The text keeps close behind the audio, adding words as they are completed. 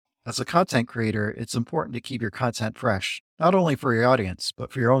As a content creator, it's important to keep your content fresh, not only for your audience,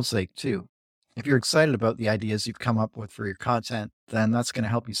 but for your own sake too. If you're excited about the ideas you've come up with for your content, then that's going to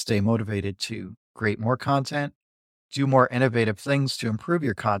help you stay motivated to create more content, do more innovative things to improve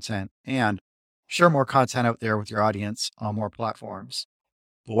your content, and share more content out there with your audience on more platforms.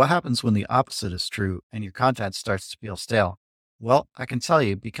 But what happens when the opposite is true and your content starts to feel stale? Well, I can tell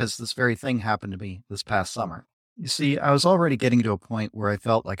you because this very thing happened to me this past summer. You see, I was already getting to a point where I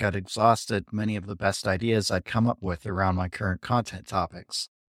felt like I'd exhausted many of the best ideas I'd come up with around my current content topics.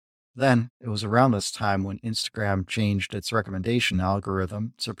 Then, it was around this time when Instagram changed its recommendation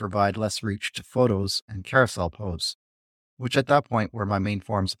algorithm to provide less reach to photos and carousel posts, which at that point were my main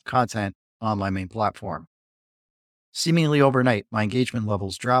forms of content on my main platform. Seemingly overnight, my engagement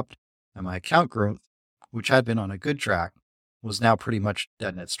levels dropped, and my account growth, which had been on a good track, was now pretty much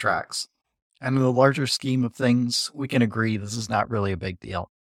dead in its tracks. And in the larger scheme of things, we can agree this is not really a big deal.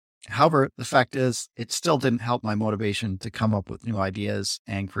 However, the fact is, it still didn't help my motivation to come up with new ideas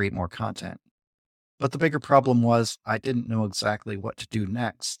and create more content. But the bigger problem was I didn't know exactly what to do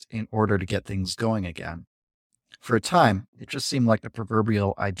next in order to get things going again. For a time, it just seemed like the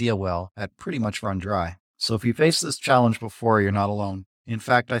proverbial idea well had pretty much run dry. So if you face this challenge before, you're not alone. In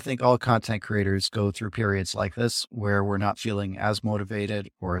fact, I think all content creators go through periods like this where we're not feeling as motivated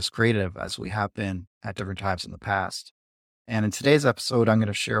or as creative as we have been at different times in the past. And in today's episode, I'm going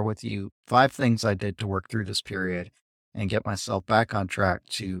to share with you 5 things I did to work through this period and get myself back on track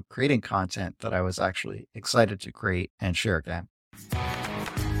to creating content that I was actually excited to create and share again.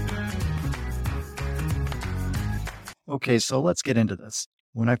 Okay, so let's get into this.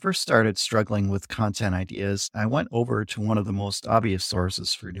 When I first started struggling with content ideas, I went over to one of the most obvious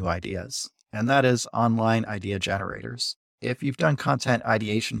sources for new ideas, and that is online idea generators. If you've done content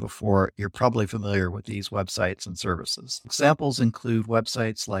ideation before, you're probably familiar with these websites and services. Examples include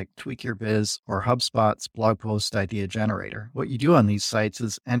websites like Tweak Your Biz or HubSpot's blog post idea generator. What you do on these sites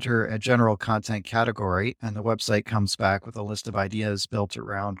is enter a general content category, and the website comes back with a list of ideas built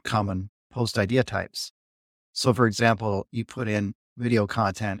around common post idea types. So, for example, you put in video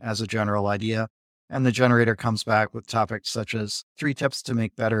content as a general idea, and the generator comes back with topics such as 3 tips to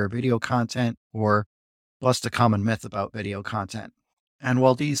make better video content or bust a common myth about video content. And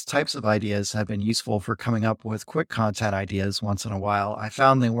while these types of ideas have been useful for coming up with quick content ideas once in a while, I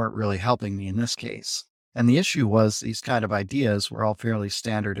found they weren't really helping me in this case. And the issue was these kind of ideas were all fairly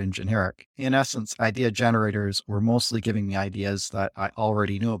standard and generic. In essence, idea generators were mostly giving me ideas that I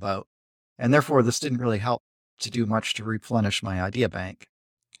already knew about, and therefore this didn't really help to do much to replenish my idea bank.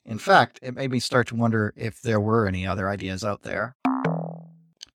 In fact, it made me start to wonder if there were any other ideas out there.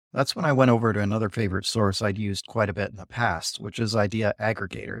 That's when I went over to another favorite source I'd used quite a bit in the past, which is Idea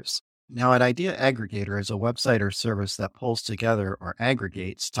Aggregators. Now, an idea aggregator is a website or service that pulls together or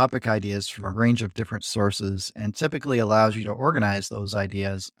aggregates topic ideas from a range of different sources and typically allows you to organize those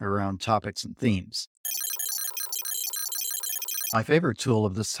ideas around topics and themes. My favorite tool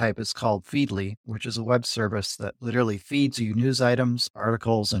of this type is called Feedly, which is a web service that literally feeds you news items,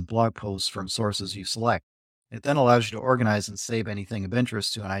 articles, and blog posts from sources you select. It then allows you to organize and save anything of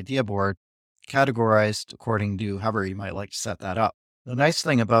interest to an idea board, categorized according to however you might like to set that up. The nice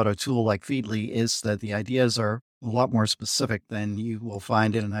thing about a tool like Feedly is that the ideas are a lot more specific than you will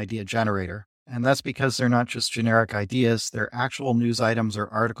find in an idea generator. And that's because they're not just generic ideas, they're actual news items or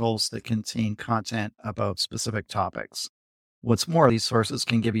articles that contain content about specific topics. What's more, these sources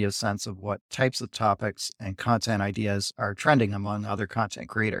can give you a sense of what types of topics and content ideas are trending among other content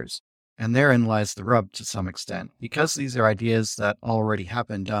creators. And therein lies the rub to some extent. Because these are ideas that already have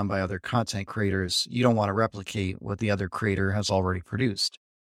been done by other content creators, you don't want to replicate what the other creator has already produced.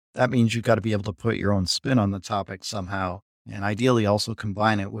 That means you've got to be able to put your own spin on the topic somehow, and ideally also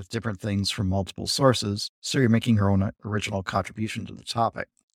combine it with different things from multiple sources, so you're making your own original contribution to the topic.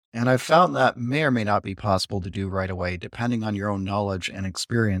 And I've found that may or may not be possible to do right away, depending on your own knowledge and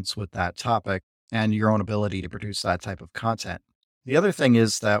experience with that topic and your own ability to produce that type of content. The other thing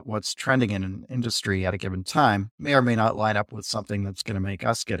is that what's trending in an industry at a given time may or may not line up with something that's going to make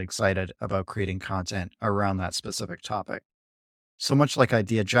us get excited about creating content around that specific topic. So much like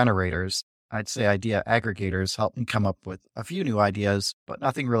idea generators, I'd say idea aggregators help me come up with a few new ideas, but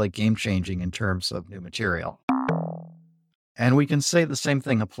nothing really game-changing in terms of new material. And we can say the same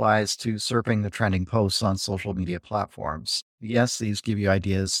thing applies to surfing the trending posts on social media platforms. Yes, these give you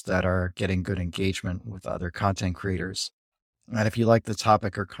ideas that are getting good engagement with other content creators. And if you like the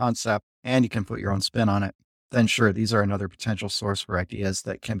topic or concept and you can put your own spin on it, then sure, these are another potential source for ideas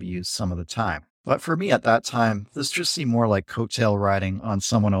that can be used some of the time. But for me at that time, this just seemed more like coattail riding on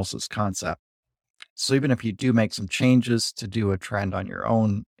someone else's concept. So even if you do make some changes to do a trend on your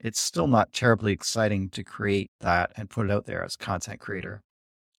own, it's still not terribly exciting to create that and put it out there as a content creator.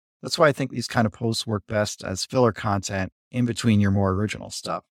 That's why I think these kind of posts work best as filler content in between your more original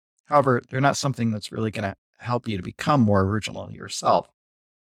stuff. However, they're not something that's really going to help you to become more original yourself.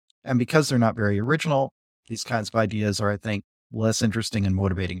 And because they're not very original, these kinds of ideas are, I think, less interesting and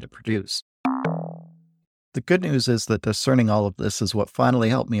motivating to produce. The good news is that discerning all of this is what finally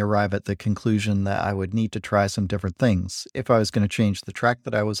helped me arrive at the conclusion that I would need to try some different things if I was going to change the track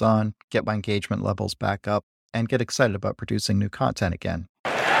that I was on, get my engagement levels back up, and get excited about producing new content again.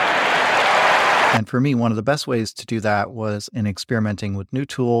 And for me, one of the best ways to do that was in experimenting with new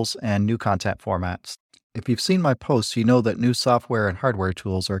tools and new content formats. If you've seen my posts, you know that new software and hardware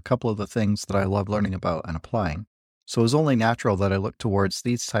tools are a couple of the things that I love learning about and applying. So it was only natural that I looked towards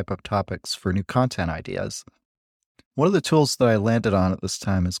these type of topics for new content ideas. One of the tools that I landed on at this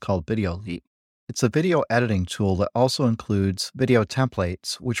time is called Video Leap. It's a video editing tool that also includes video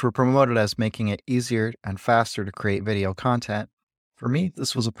templates, which were promoted as making it easier and faster to create video content. For me,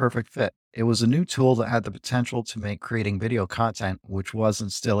 this was a perfect fit. It was a new tool that had the potential to make creating video content, which was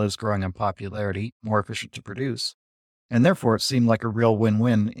and still is growing in popularity, more efficient to produce. And therefore, it seemed like a real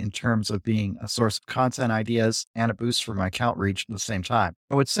win-win in terms of being a source of content ideas and a boost for my account reach at the same time.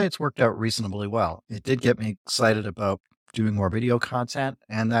 I would say it's worked out reasonably well. It did get me excited about doing more video content,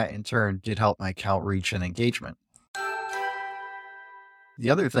 and that in turn did help my account reach and engagement. The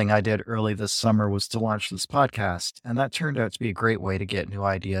other thing I did early this summer was to launch this podcast, and that turned out to be a great way to get new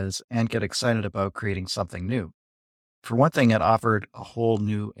ideas and get excited about creating something new. For one thing, it offered a whole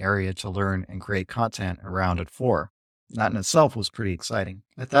new area to learn and create content around it for. That in itself was pretty exciting.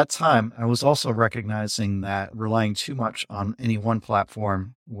 At that time, I was also recognizing that relying too much on any one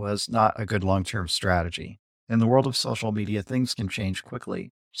platform was not a good long-term strategy. In the world of social media, things can change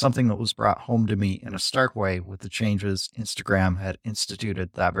quickly, something that was brought home to me in a stark way with the changes Instagram had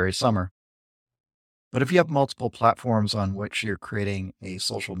instituted that very summer. But if you have multiple platforms on which you're creating a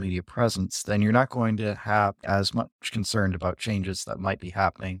social media presence, then you're not going to have as much concern about changes that might be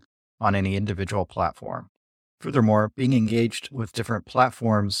happening on any individual platform. Furthermore, being engaged with different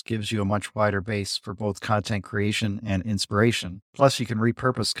platforms gives you a much wider base for both content creation and inspiration. Plus, you can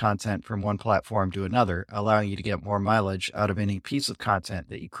repurpose content from one platform to another, allowing you to get more mileage out of any piece of content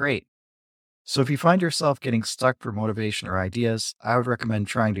that you create. So if you find yourself getting stuck for motivation or ideas, I would recommend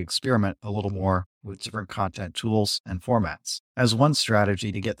trying to experiment a little more with different content tools and formats as one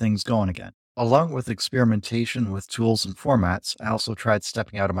strategy to get things going again. Along with experimentation with tools and formats, I also tried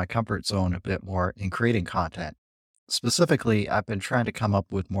stepping out of my comfort zone a bit more in creating content. Specifically, I've been trying to come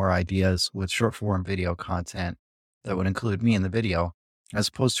up with more ideas with short-form video content that would include me in the video, as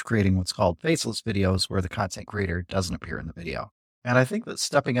opposed to creating what's called faceless videos where the content creator doesn't appear in the video. And I think that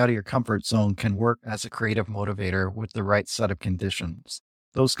stepping out of your comfort zone can work as a creative motivator with the right set of conditions.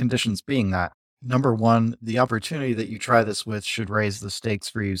 Those conditions being that, number one, the opportunity that you try this with should raise the stakes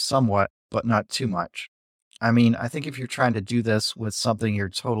for you somewhat, but not too much. I mean, I think if you're trying to do this with something you're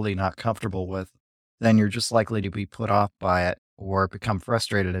totally not comfortable with, then you're just likely to be put off by it or become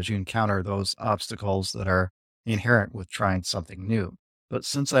frustrated as you encounter those obstacles that are inherent with trying something new. But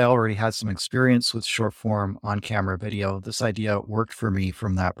since I already had some experience with short form on-camera video, this idea worked for me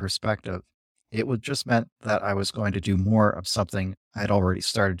from that perspective. It would just meant that I was going to do more of something I'd already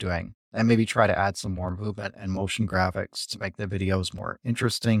started doing, and maybe try to add some more movement and motion graphics to make the videos more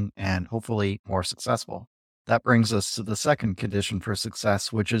interesting and hopefully more successful. That brings us to the second condition for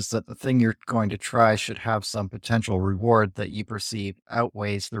success, which is that the thing you're going to try should have some potential reward that you perceive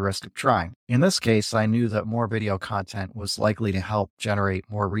outweighs the risk of trying. In this case, I knew that more video content was likely to help generate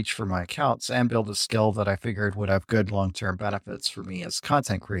more reach for my accounts and build a skill that I figured would have good long-term benefits for me as a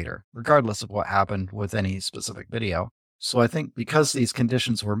content creator, regardless of what happened with any specific video. So I think because these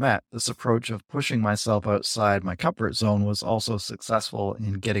conditions were met, this approach of pushing myself outside my comfort zone was also successful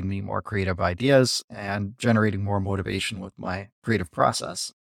in getting me more creative ideas and generating more motivation with my creative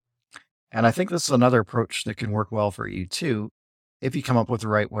process. And I think this is another approach that can work well for you too, if you come up with the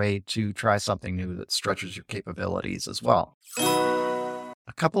right way to try something new that stretches your capabilities as well.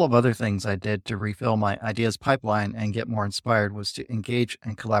 A couple of other things I did to refill my ideas pipeline and get more inspired was to engage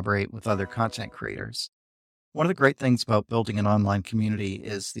and collaborate with other content creators. One of the great things about building an online community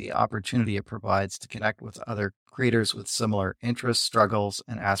is the opportunity it provides to connect with other creators with similar interests, struggles,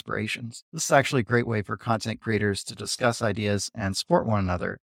 and aspirations. This is actually a great way for content creators to discuss ideas and support one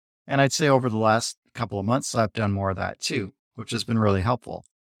another. And I'd say over the last couple of months, I've done more of that too, which has been really helpful.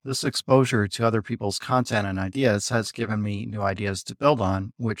 This exposure to other people's content and ideas has given me new ideas to build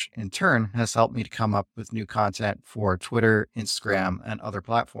on, which in turn has helped me to come up with new content for Twitter, Instagram, and other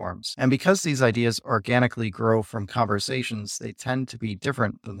platforms. And because these ideas organically grow from conversations, they tend to be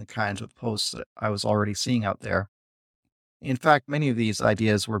different than the kinds of posts that I was already seeing out there. In fact, many of these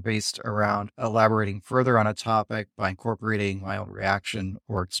ideas were based around elaborating further on a topic by incorporating my own reaction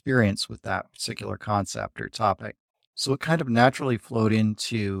or experience with that particular concept or topic. So it kind of naturally flowed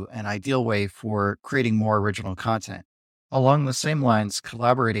into an ideal way for creating more original content. Along the same lines,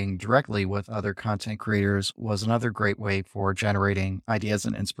 collaborating directly with other content creators was another great way for generating ideas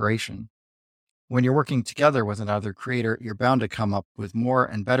and inspiration. When you're working together with another creator, you're bound to come up with more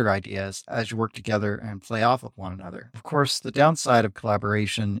and better ideas as you work together and play off of one another. Of course, the downside of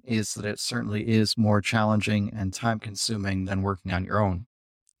collaboration is that it certainly is more challenging and time consuming than working on your own.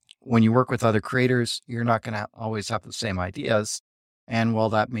 When you work with other creators, you're not going to always have the same ideas. And while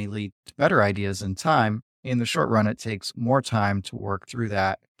that may lead to better ideas in time, in the short run, it takes more time to work through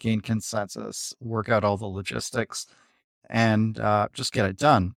that, gain consensus, work out all the logistics, and just get it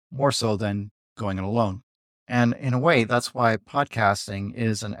done, more so than going it alone. And in a way, that's why podcasting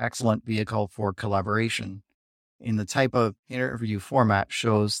is an excellent vehicle for collaboration. In the type of interview format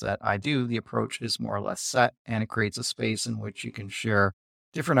shows that I do, the approach is more or less set, and it creates a space in which you can share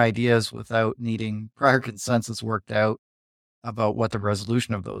different ideas without needing prior consensus worked out about what the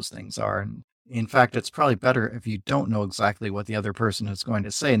resolution of those things are. And in fact, it's probably better if you don't know exactly what the other person is going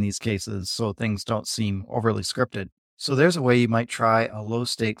to say in these cases, so things don't seem overly scripted. So there's a way you might try a low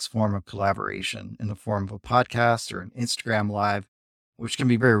stakes form of collaboration in the form of a podcast or an Instagram live, which can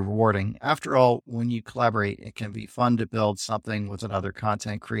be very rewarding. After all, when you collaborate, it can be fun to build something with another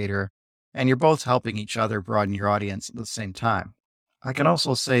content creator, and you're both helping each other broaden your audience at the same time. I can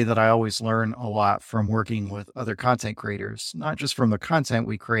also say that I always learn a lot from working with other content creators, not just from the content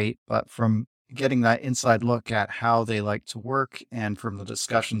we create, but from getting that inside look at how they like to work and from the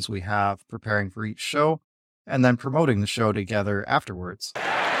discussions we have preparing for each show and then promoting the show together afterwards.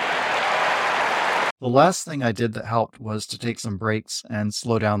 The last thing I did that helped was to take some breaks and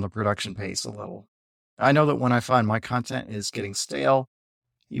slow down the production pace a little. I know that when I find my content is getting stale,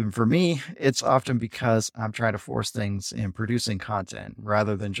 even for me, it's often because I'm trying to force things in producing content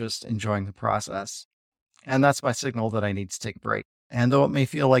rather than just enjoying the process. And that's my signal that I need to take a break. And though it may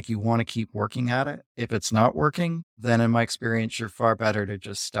feel like you want to keep working at it, if it's not working, then in my experience, you're far better to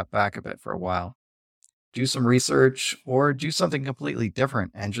just step back a bit for a while. Do some research or do something completely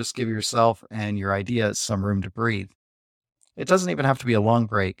different and just give yourself and your ideas some room to breathe. It doesn't even have to be a long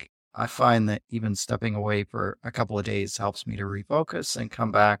break. I find that even stepping away for a couple of days helps me to refocus and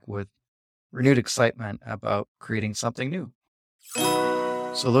come back with renewed excitement about creating something new.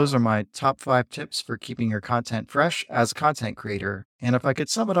 So those are my top 5 tips for keeping your content fresh as a content creator. And if I could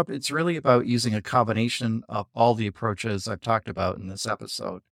sum it up, it's really about using a combination of all the approaches I've talked about in this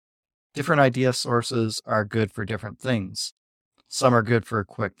episode. Different idea sources are good for different things. Some are good for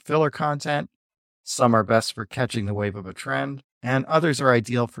quick filler content, some are best for catching the wave of a trend, and others are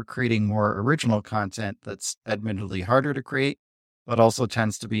ideal for creating more original content that's admittedly harder to create, but also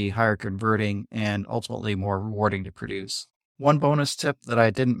tends to be higher converting and ultimately more rewarding to produce. One bonus tip that I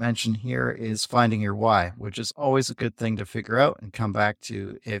didn't mention here is finding your why, which is always a good thing to figure out and come back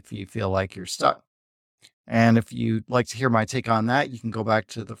to if you feel like you're stuck. And if you'd like to hear my take on that, you can go back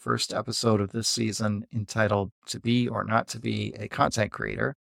to the first episode of this season entitled To Be or Not to Be a Content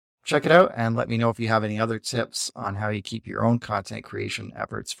Creator. Check it out and let me know if you have any other tips on how you keep your own content creation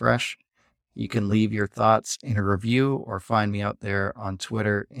efforts fresh. You can leave your thoughts in a review or find me out there on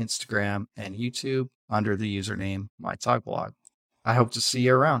Twitter, Instagram, and YouTube under the username MyTalkBlog. I hope to see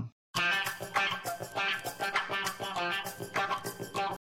you around.